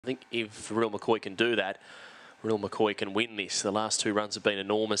I think if Real McCoy can do that, Real McCoy can win this. The last two runs have been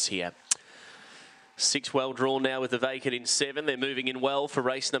enormous here. 6 well drawn now with the vacant in 7. They're moving in well for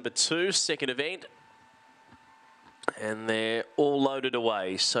race number 2, second event. And they're all loaded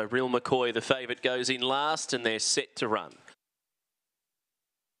away. So Real McCoy, the favourite, goes in last and they're set to run.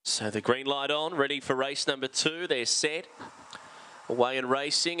 So the green light on, ready for race number 2. They're set. Away and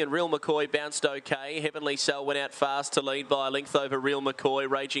racing, and Real McCoy bounced okay. Heavenly Cell went out fast to lead by a length over Real McCoy.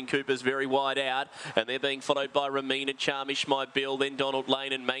 Raging Cooper's very wide out, and they're being followed by Ramina, Charmish, My Bill, then Donald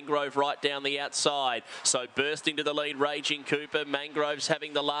Lane and Mangrove right down the outside. So bursting to the lead, Raging Cooper. Mangrove's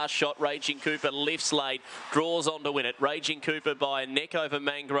having the last shot. Raging Cooper lifts late, draws on to win it. Raging Cooper by a neck over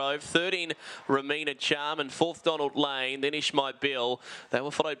Mangrove. Third in Ramina, Charm, and fourth Donald Lane. Then My Bill. They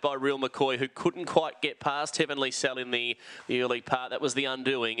were followed by Real McCoy, who couldn't quite get past Heavenly Cell in the early part. That was the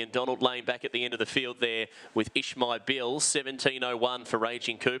undoing, and Donald Lane back at the end of the field there with My Bill. 17.01 for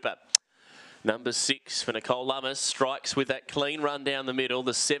Raging Cooper. Number 6 for Nicole Lummis strikes with that clean run down the middle.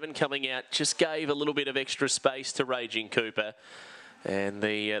 The 7 coming out just gave a little bit of extra space to Raging Cooper. And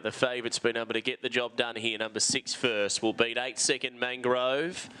the favourite's been able to get the job done here. Number 6 first will beat 8 second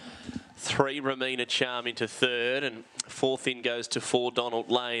Mangrove. 3 Ramina, Charm into third, and fourth in goes to 4 Donald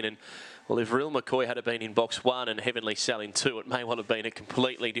Lane. And well, if Real McCoy had been in box 1 and Heavenly Cell in 2, it may well have been a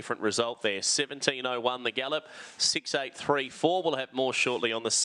completely different result there. 17.01 the gallop, 6.834. We'll have more shortly on the